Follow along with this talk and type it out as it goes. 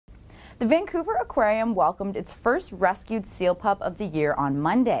The Vancouver Aquarium welcomed its first rescued seal pup of the year on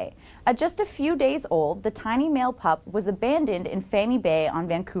Monday. At just a few days old, the tiny male pup was abandoned in Fanny Bay on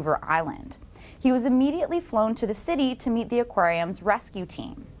Vancouver Island. He was immediately flown to the city to meet the aquarium's rescue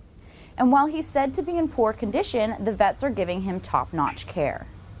team. And while he's said to be in poor condition, the vets are giving him top-notch care.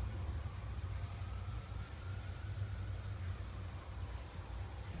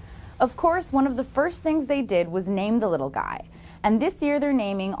 Of course, one of the first things they did was name the little guy. And this year they're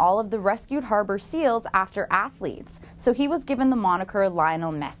naming all of the rescued harbor seals after athletes. So he was given the moniker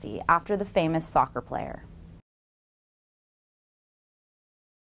Lionel Messi after the famous soccer player.